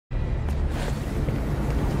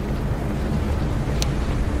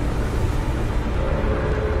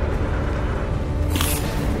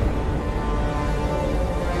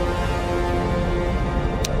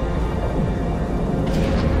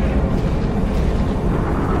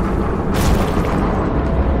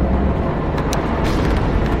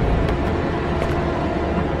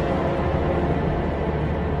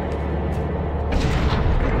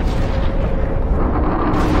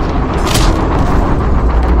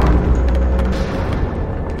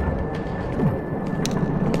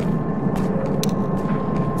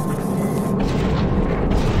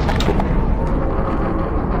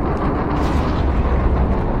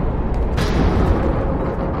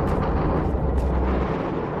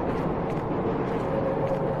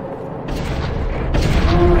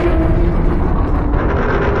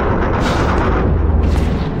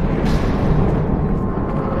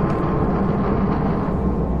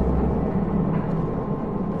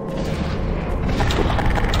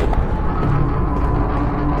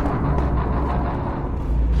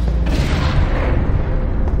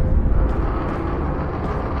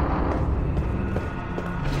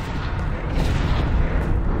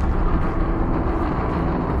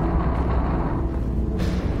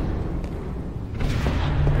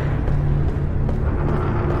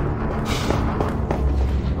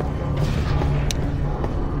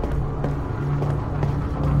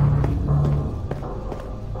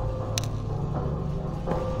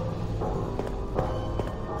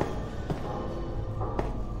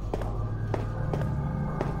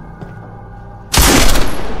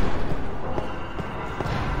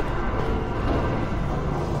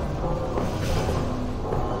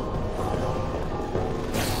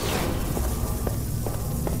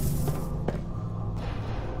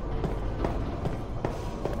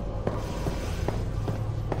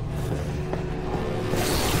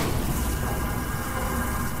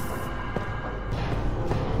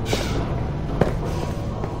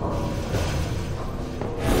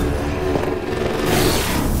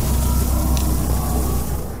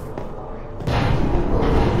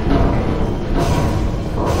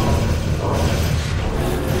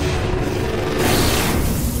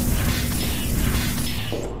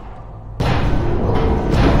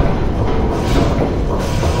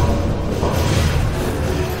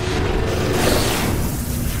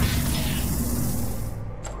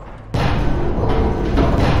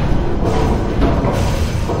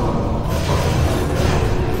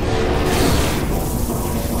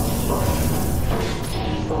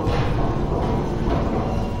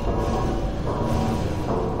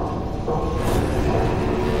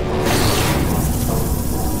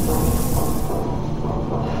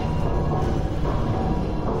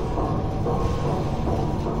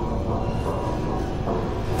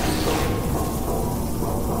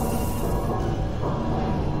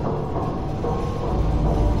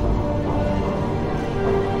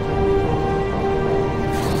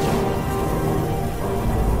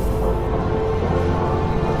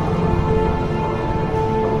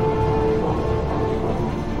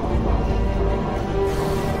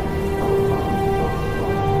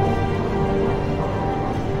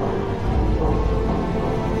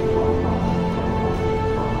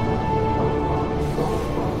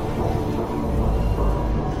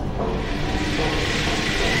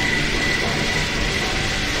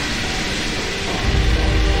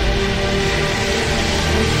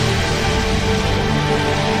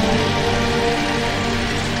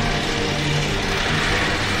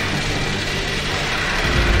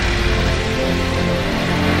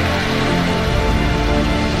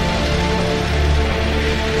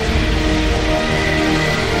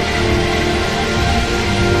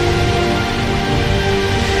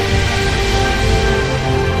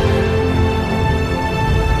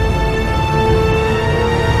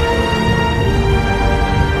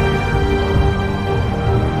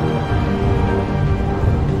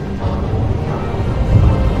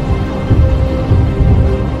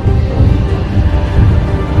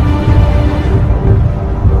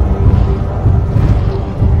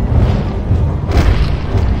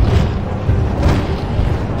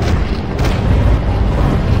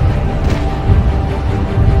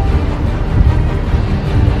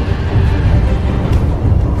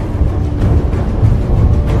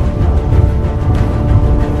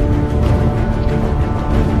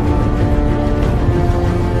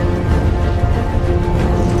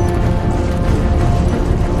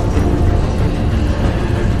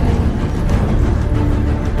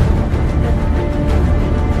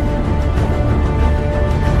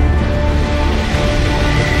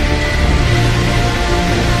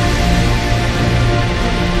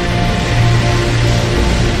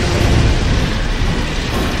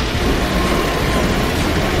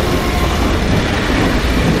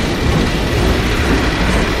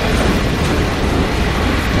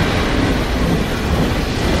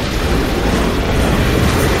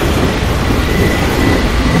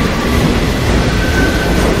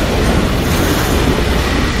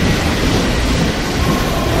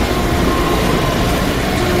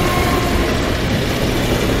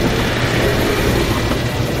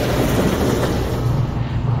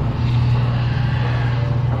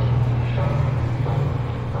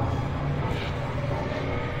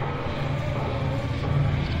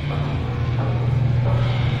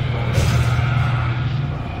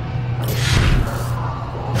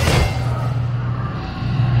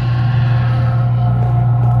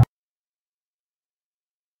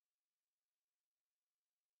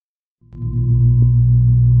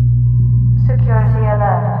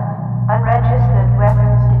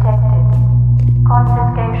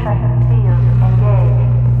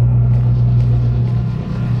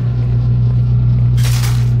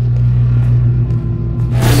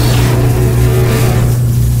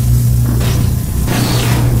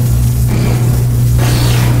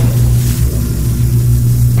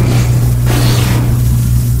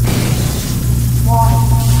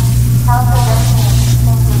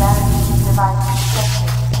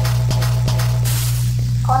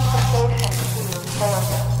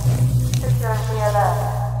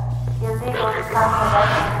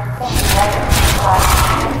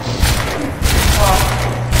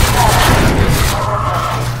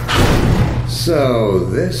So,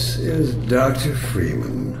 this is Dr.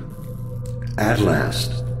 Freeman. At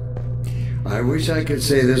last. I wish I could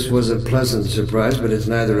say this was a pleasant surprise, but it's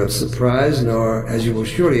neither a surprise nor, as you will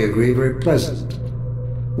surely agree, very pleasant.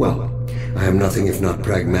 Well, I am nothing if not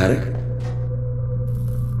pragmatic.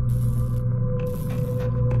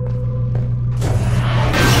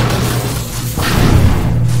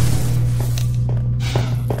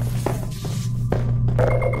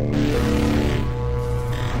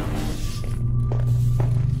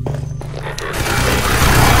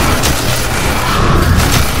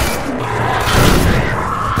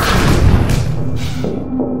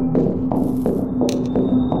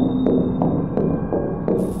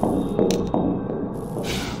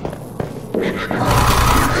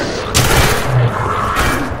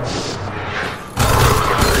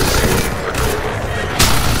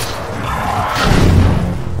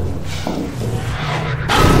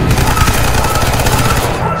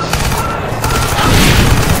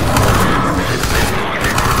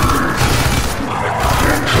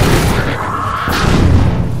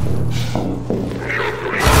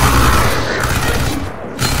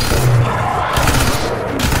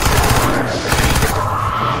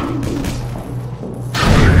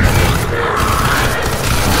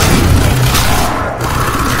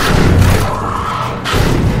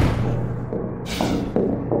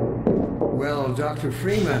 Dr.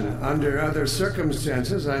 Freeman, under other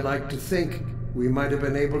circumstances, I like to think we might have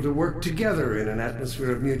been able to work together in an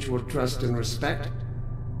atmosphere of mutual trust and respect.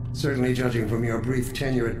 Certainly, judging from your brief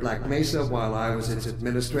tenure at Black Mesa while I was its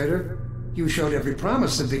administrator, you showed every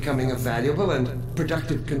promise of becoming a valuable and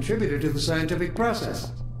productive contributor to the scientific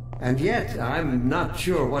process. And yet, I'm not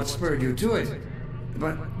sure what spurred you to it,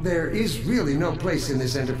 but there is really no place in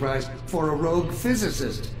this enterprise for a rogue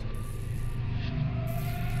physicist.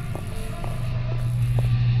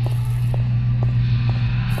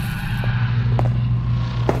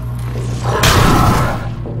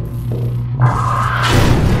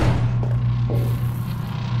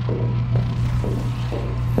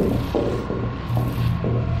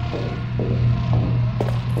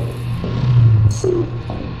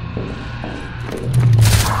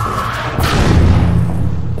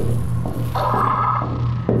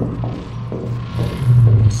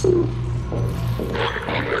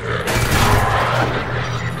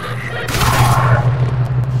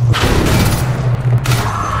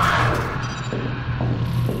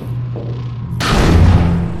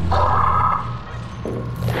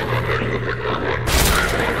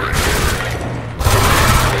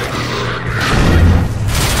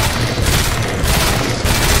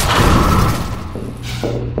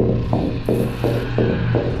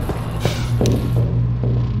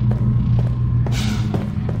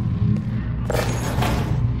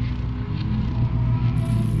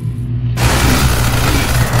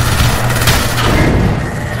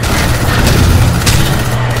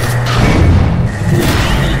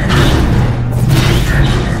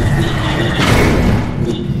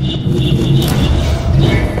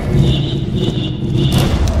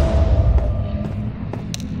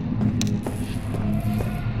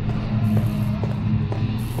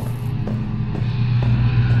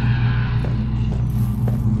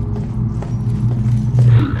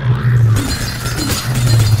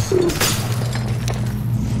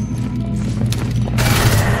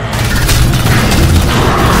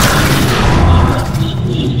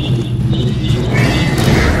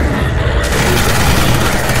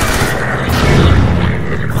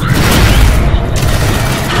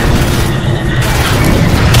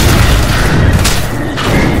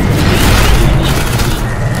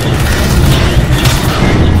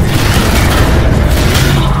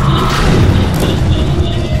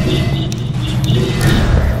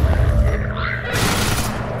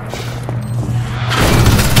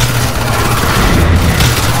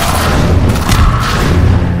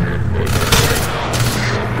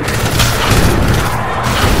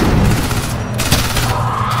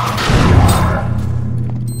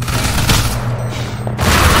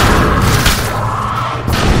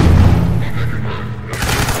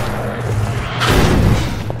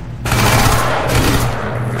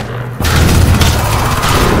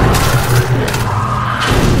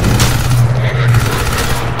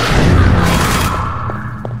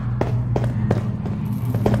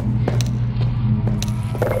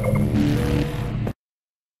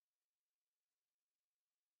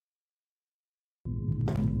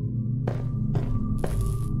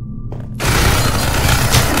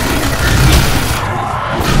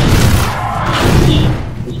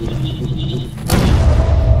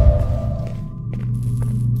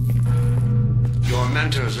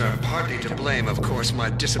 mentors are partly to blame, of course. My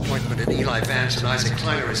disappointment in Eli Vance and Isaac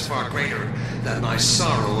Kleiner is far greater than my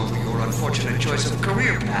sorrow over your unfortunate choice of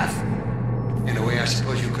career path. In a way, I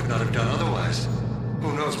suppose you could not have done otherwise.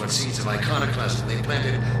 Who knows what seeds of iconoclasm they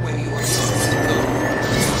planted when you were young.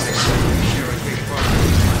 They certainly share a great part of the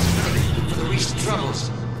responsibility for the recent troubles.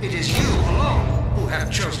 It is you alone who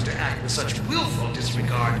have chosen to act with such willful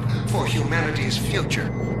disregard for humanity's future.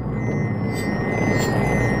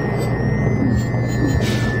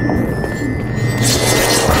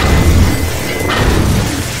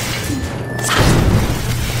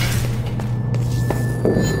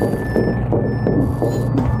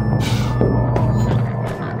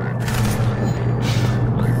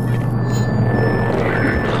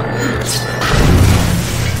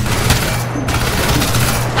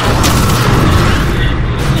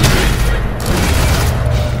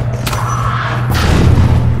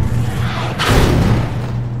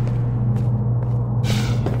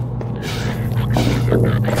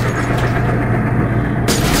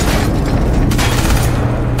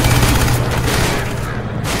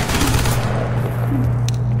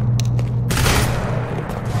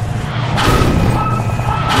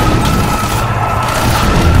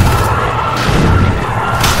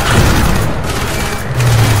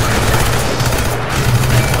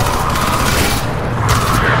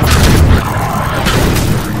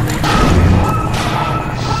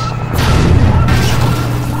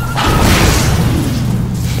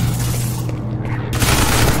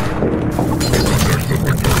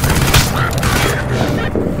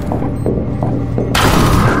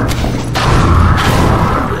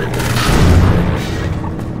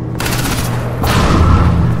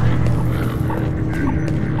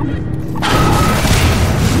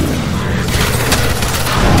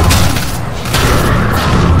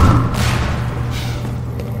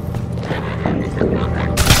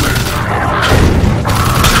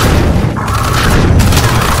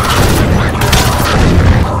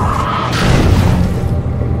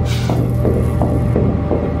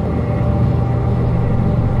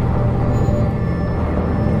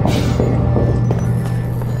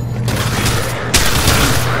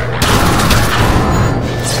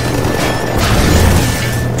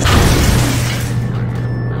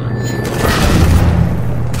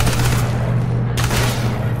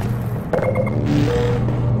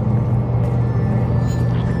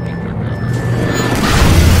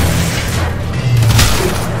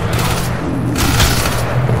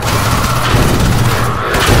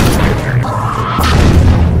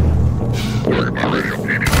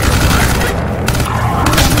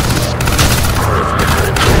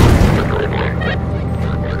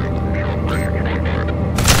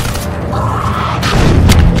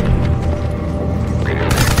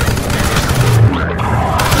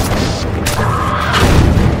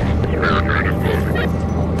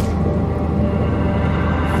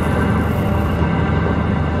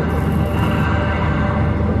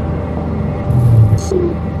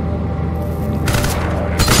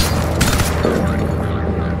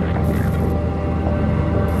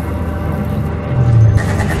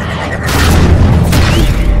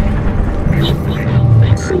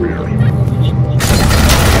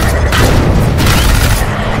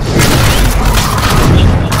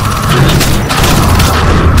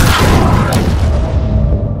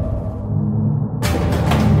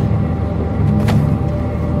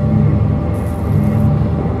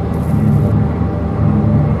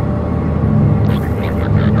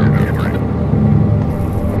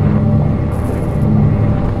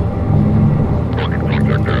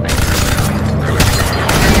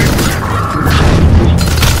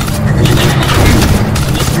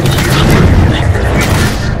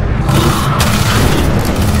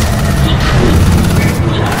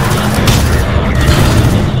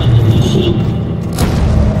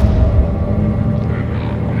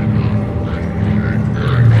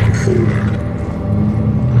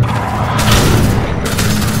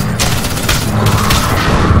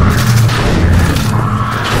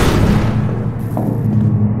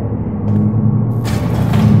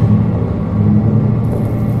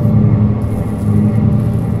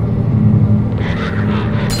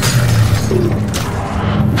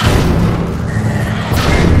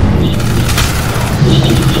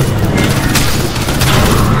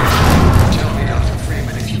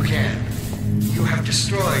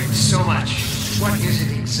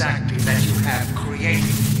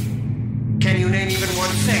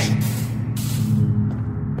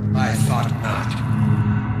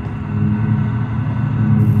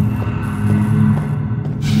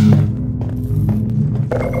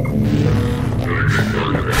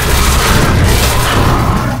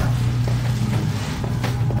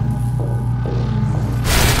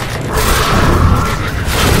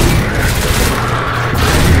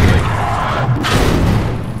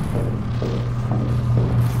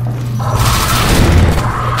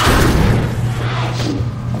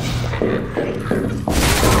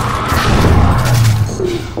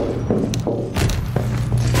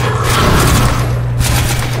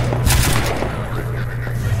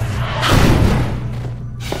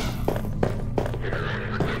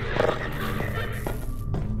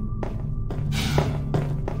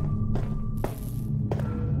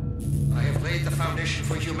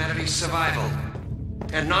 For humanity's survival.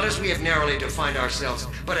 And not as we have narrowly defined ourselves,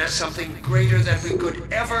 but as something greater than we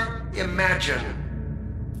could ever imagine.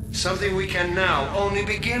 Something we can now only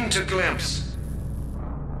begin to glimpse.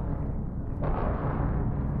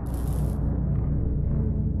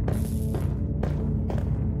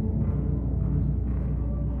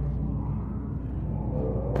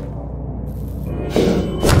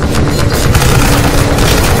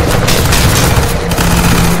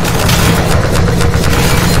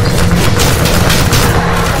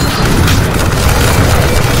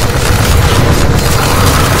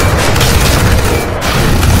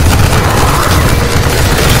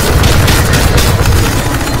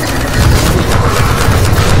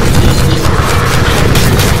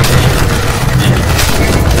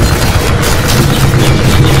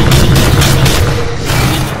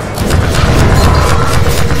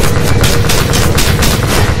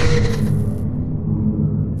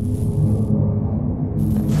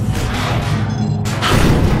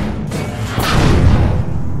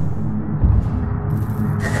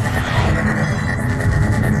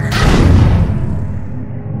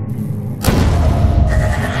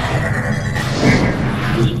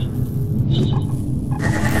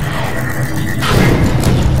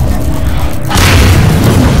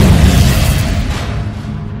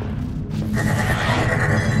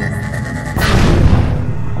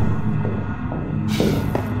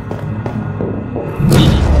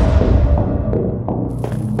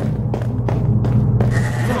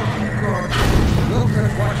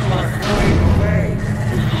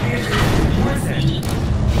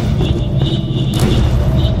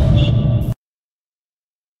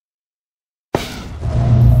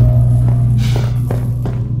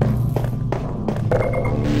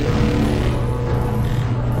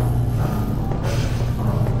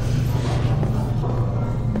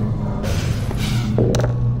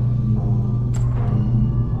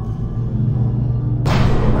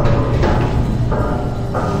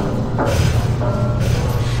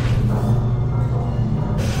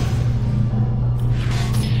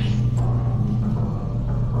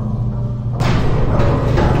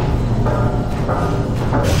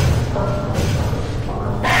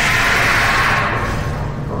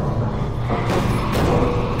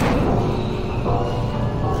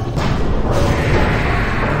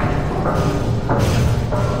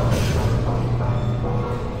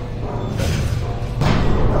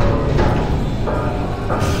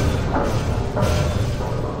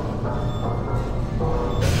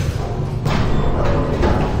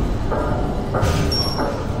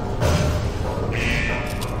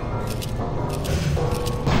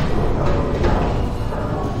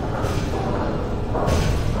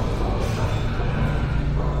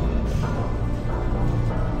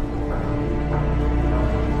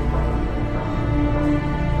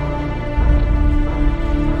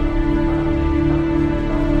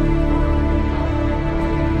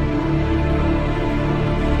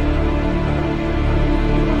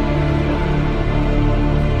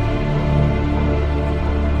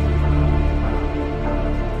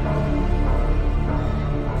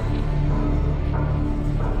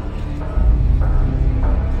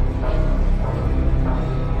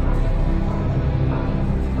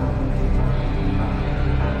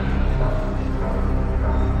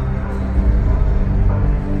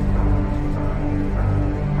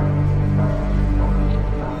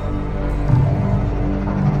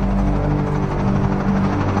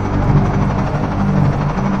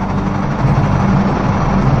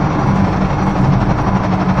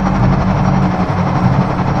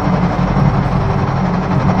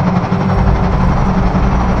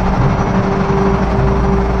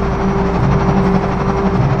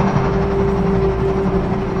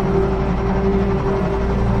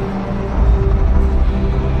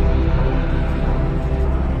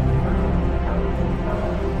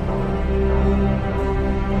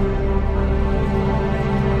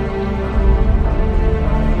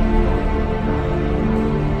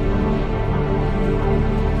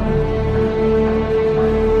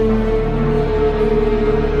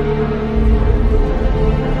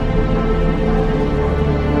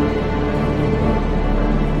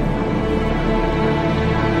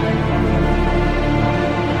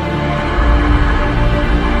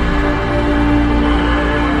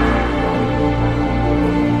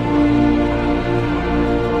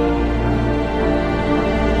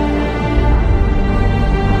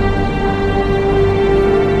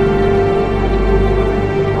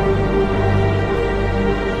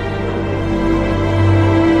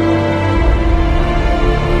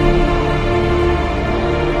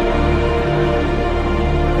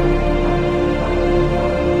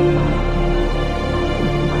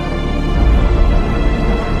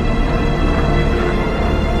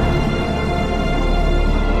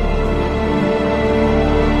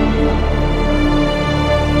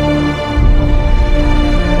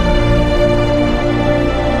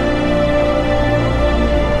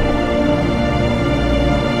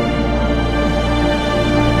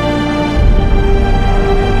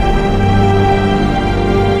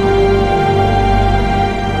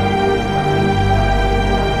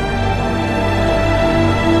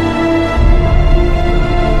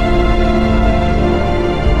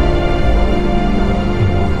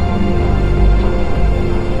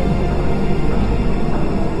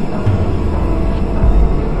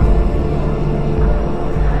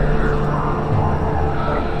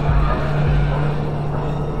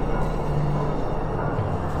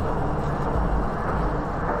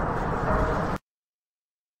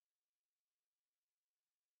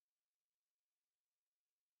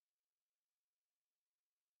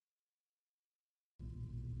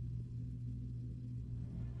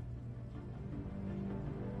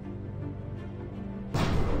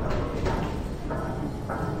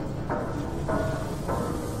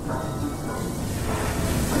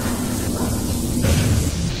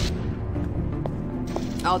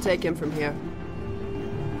 I'll take him from here.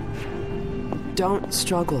 Don't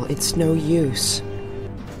struggle. It's no use.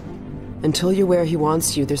 Until you're where he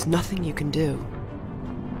wants you, there's nothing you can do.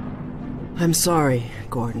 I'm sorry,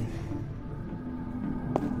 Gordon.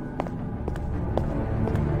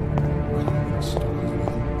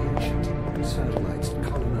 Satellites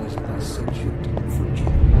colonized by sentient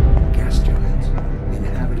gas giants,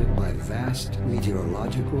 inhabited by vast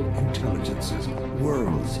meteorological intelligences,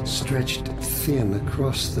 worlds stretched thin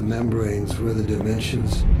across the membranes where the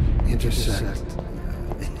dimensions intersect.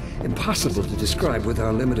 Impossible to describe with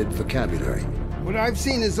our limited vocabulary. What I've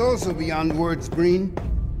seen is also beyond words, Breen.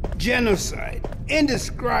 Genocide.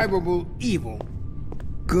 Indescribable evil.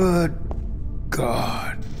 Good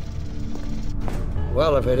God.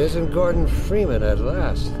 Well, if it isn't Gordon Freeman at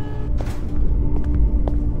last.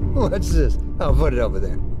 What's this? I'll put it over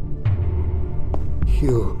there.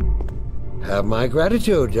 You have my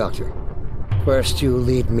gratitude, Doctor. First you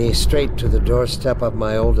lead me straight to the doorstep of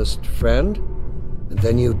my oldest friend, and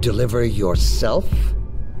then you deliver yourself?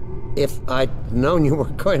 If I'd known you were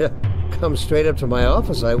going to come straight up to my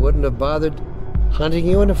office, I wouldn't have bothered hunting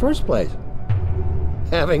you in the first place.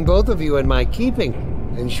 Having both of you in my keeping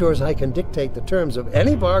ensures I can dictate the terms of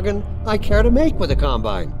any bargain I care to make with the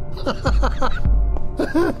Combine.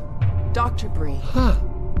 Dr. Breen. Huh.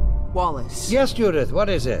 Wallace. Yes, Judith, what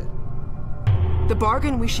is it? The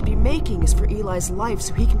bargain we should be making is for Eli's life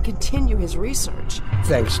so he can continue his research.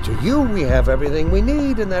 Thanks to you, we have everything we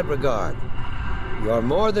need in that regard. You're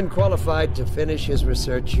more than qualified to finish his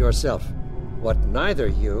research yourself. What neither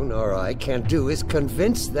you nor I can do is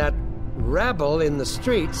convince that rabble in the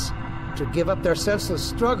streets to give up their senseless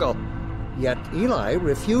struggle. Yet Eli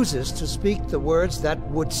refuses to speak the words that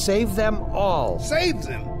would save them all. Save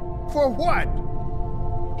them? For what?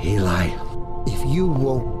 Eli, if you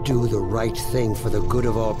won't do the right thing for the good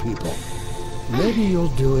of all people, maybe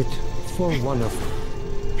you'll do it for one of them.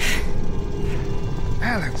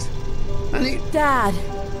 Alex, honey. Dad.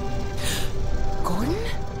 Gordon?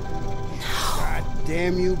 God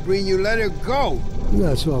damn you, Breen, you let her go.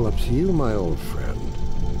 That's all up to you, my old friend.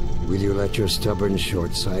 Will you let your stubborn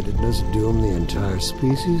short-sightedness doom the entire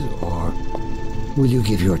species, or will you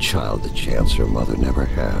give your child the chance her mother never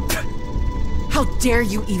had? How dare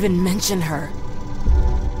you even mention her?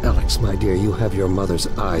 Alex, my dear, you have your mother's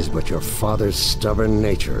eyes, but your father's stubborn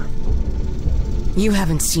nature. You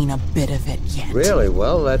haven't seen a bit of it yet. Really?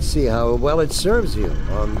 Well, let's see how well it serves you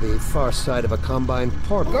on the far side of a Combine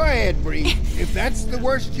portal. Go ahead, Breen. If that's the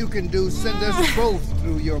worst you can do, send us both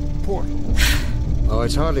through your portal. Oh,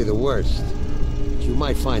 it's hardly the worst. But you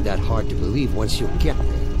might find that hard to believe once you get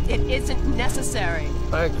there. It isn't necessary.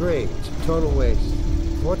 I agree. It's a total waste.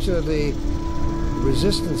 Fortunately,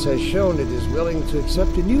 Resistance has shown it is willing to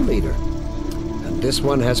accept a new leader. And this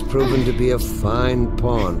one has proven to be a fine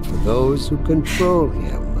pawn for those who control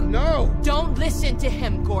him. No! Don't listen to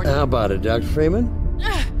him, Gordon. How about it, Dr. Freeman?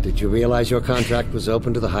 Did you realize your contract was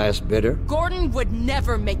open to the highest bidder? Gordon would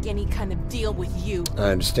never make any kind of deal with you. I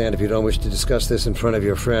understand if you don't wish to discuss this in front of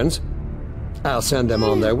your friends. I'll send them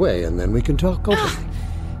on their way, and then we can talk openly.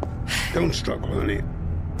 Don't struggle, honey.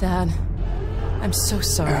 Dad, I'm so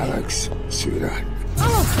sorry. Alex, sweetheart.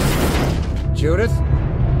 Judith,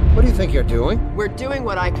 what do you think you're doing? We're doing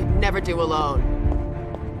what I could never do alone.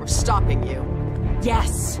 We're stopping you.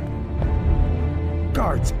 Yes.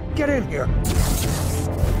 Guards, get in here!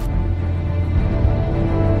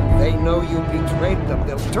 They know you betrayed them.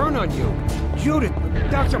 They'll turn on you. Judith,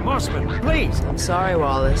 Dr. Mossman, please! I'm sorry,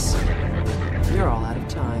 Wallace. You're all out of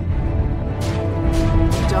time.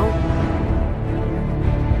 Don't...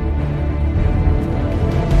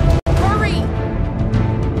 Hurry!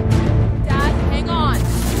 Dad, hang on.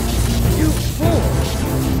 You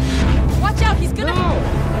fool! Watch out, he's gonna... No!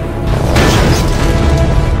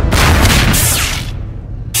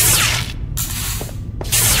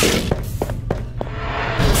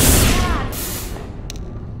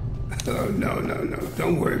 Oh, no.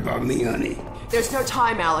 Don't worry about me, honey. There's no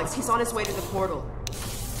time, Alex. He's on his way to the portal.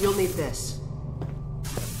 You'll need this.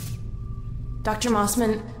 Dr.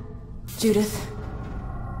 Mossman, Judith,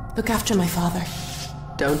 look after my father.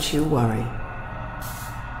 Don't you worry.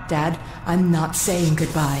 Dad, I'm not saying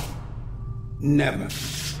goodbye. Never.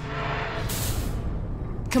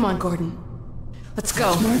 Come on, Gordon. Let's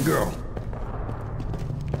go. My girl.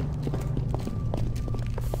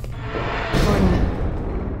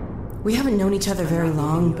 Gordon, we haven't known each other very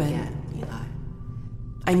long, but Eli.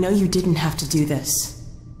 I know you didn't have to do this.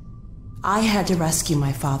 I had to rescue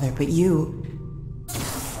my father, but you...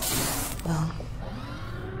 Well...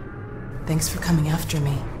 Thanks for coming after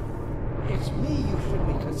me. It's me you should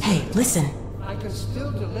be concerned. Hey, listen. I can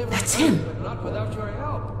still deliver. That's him. But not without your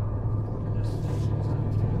help.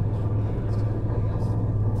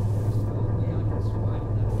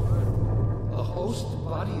 A host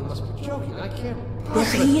body? You must be joking. I can't There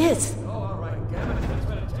he is. Oh, all right. Damn it. That's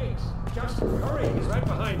what it takes. Just hurry. He's right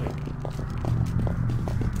behind me.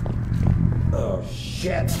 Oh,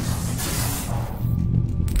 shit.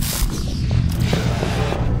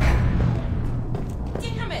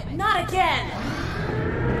 Damn it, not again!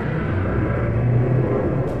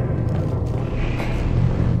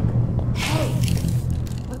 Hey,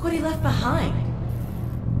 look what he left behind.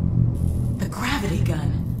 The gravity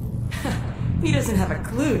gun. He doesn't have a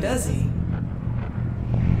clue, does he?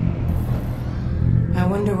 I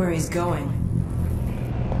wonder where he's going.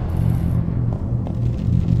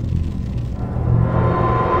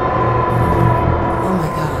 Oh my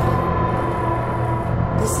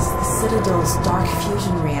god. This is the Citadel's dark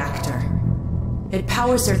fusion reactor. It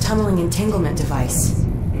powers their tunneling entanglement device.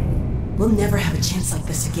 We'll never have a chance like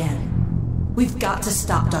this again. We've got to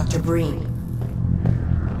stop Dr. Breen.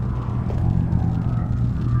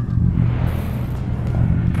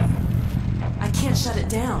 I can't shut it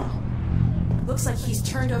down. Looks like he's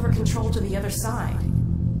turned over control to the other side.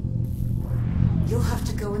 You'll have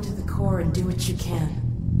to go into the core and do what you can.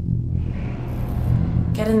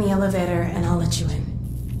 Get in the elevator and I'll let you in.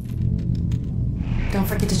 Don't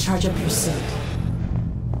forget to charge up your suit.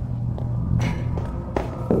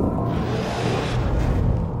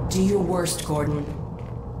 Do your worst, Gordon.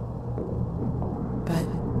 But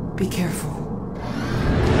be careful.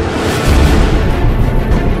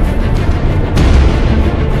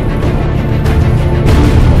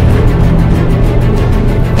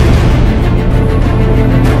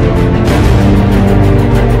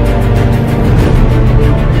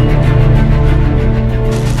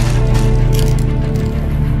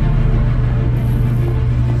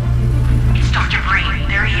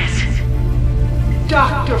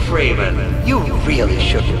 Dr. Freeman, you really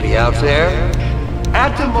shouldn't be out there.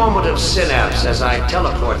 At the moment of synapse, as I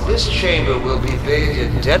teleport, this chamber will be bathed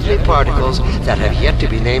in deadly particles that have yet to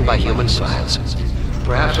be named by human science.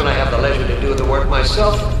 Perhaps when I have the leisure to do the work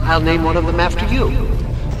myself, I'll name one of them after you.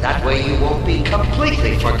 That way you won't be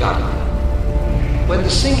completely forgotten. When the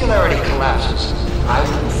singularity collapses, I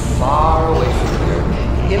will be far away from here,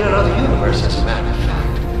 in another universe, as a matter of fact.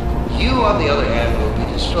 You, on the other hand, will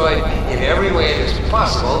be destroyed in every way it is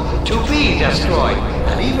possible to be destroyed,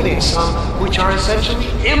 and even in some which are essentially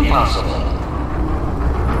impossible.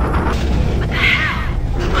 What the hell?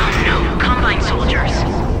 Oh no, Combine soldiers.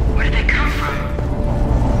 Where did they come from?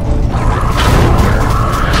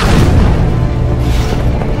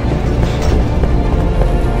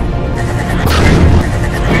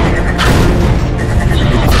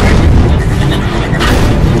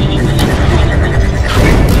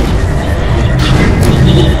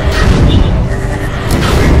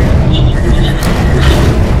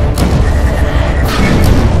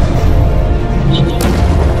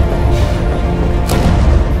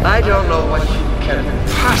 I don't know what you can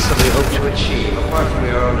possibly hope to achieve apart from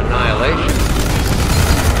your own annihilation.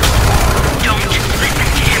 Don't listen to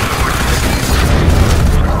him, Gordon.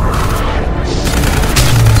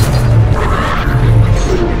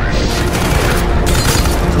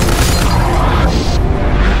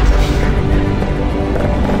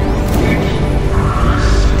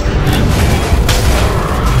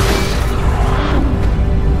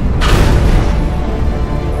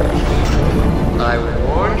 I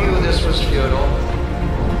warned you this was futile.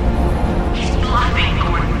 He's bluffing,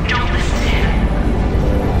 Gordon. Don't listen to him.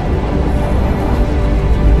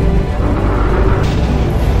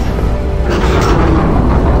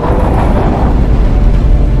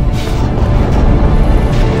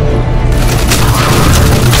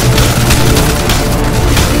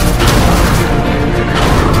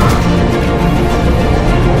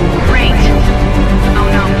 Great. Oh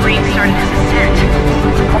no, Breen started his ascent.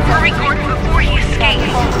 Hurry, Gordon, before he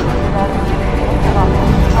escapes.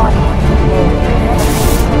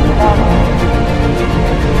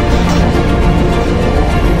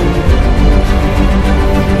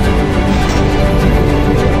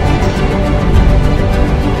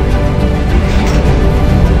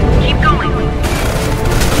 Keep going.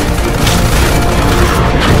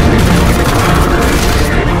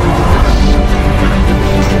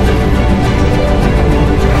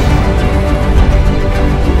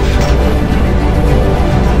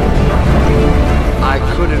 I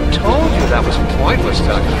could have told you that was pointless,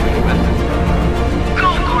 Dr. Freeman.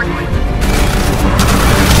 Go, Gordon.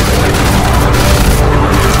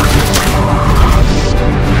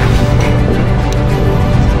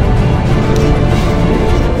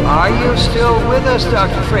 Are you still with us,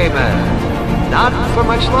 Dr. Freeman? Not for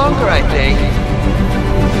much longer, I think.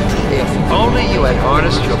 If only you had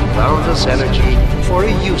harnessed your boundless energy for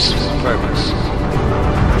a useful purpose.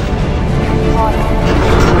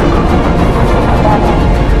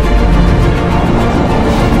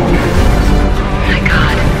 My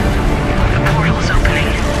God. The portal is opening.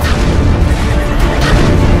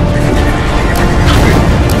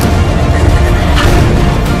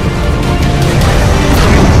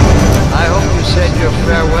 I hope you said your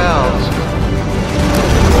farewells.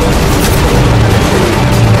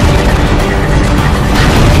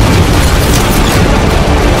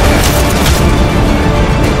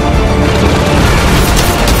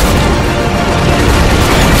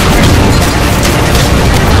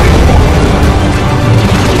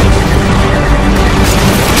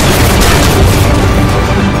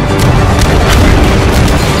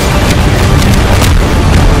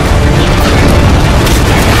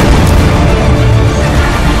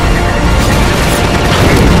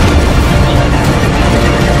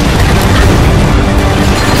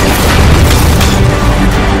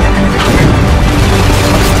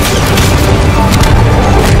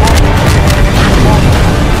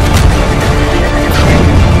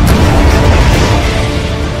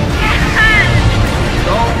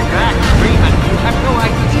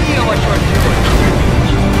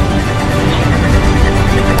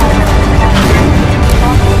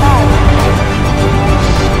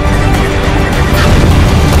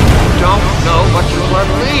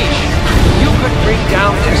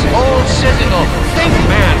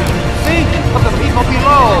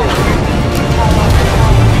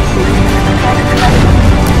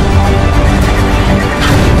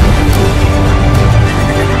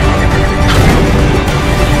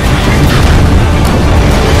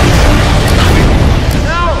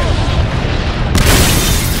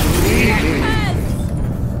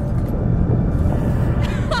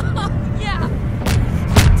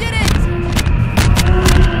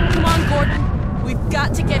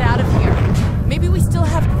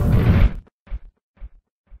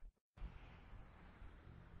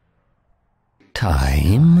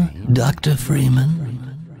 Time, Dr.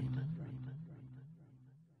 Freeman?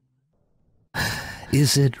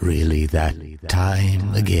 Is it really that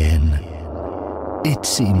time again? It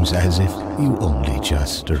seems as if you only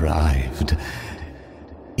just arrived.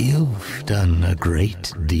 You've done a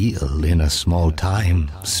great deal in a small time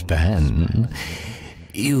span.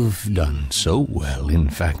 You've done so well, in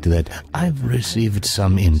fact, that I've received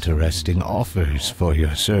some interesting offers for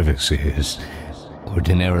your services.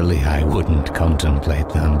 Ordinarily, I wouldn't contemplate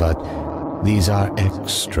them, but these are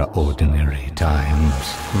extraordinary times.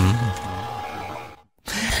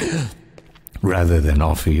 Rather than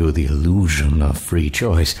offer you the illusion of free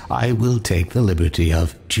choice, I will take the liberty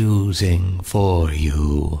of choosing for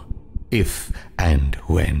you, if and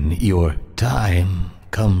when your time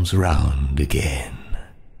comes round again.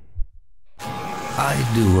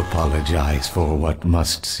 I do apologize for what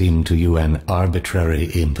must seem to you an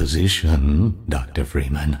arbitrary imposition, Dr.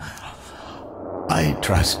 Freeman. I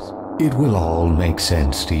trust it will all make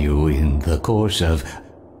sense to you in the course of...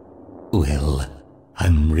 well,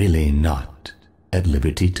 I'm really not at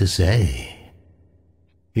liberty to say.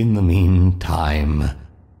 In the meantime,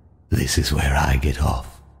 this is where I get off.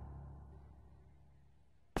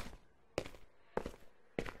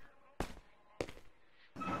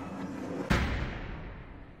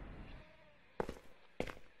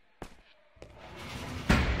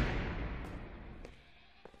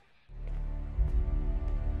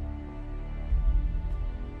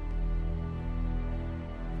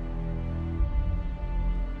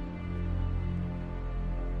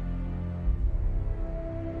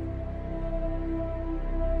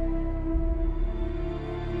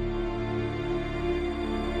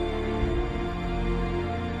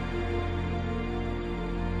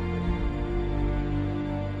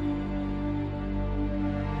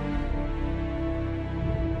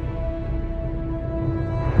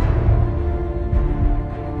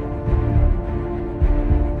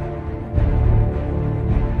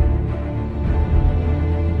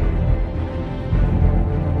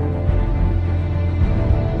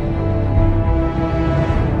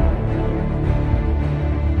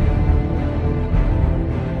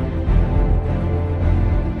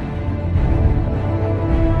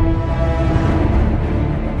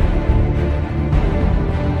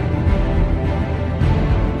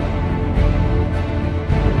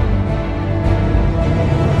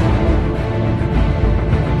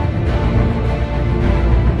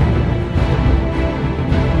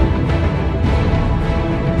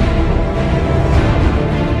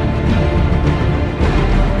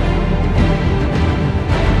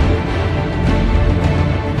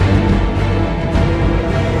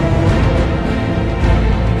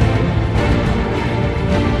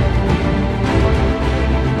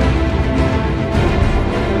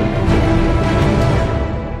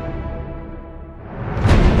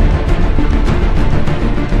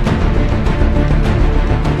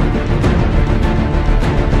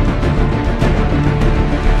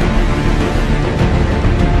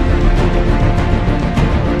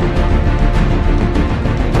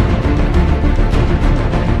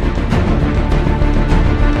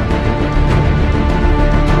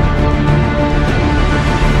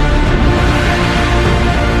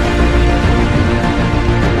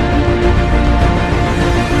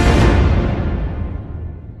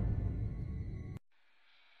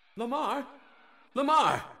 Lamar?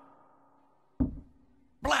 Lamar!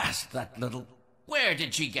 Blast that little... Where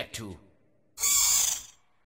did she get to?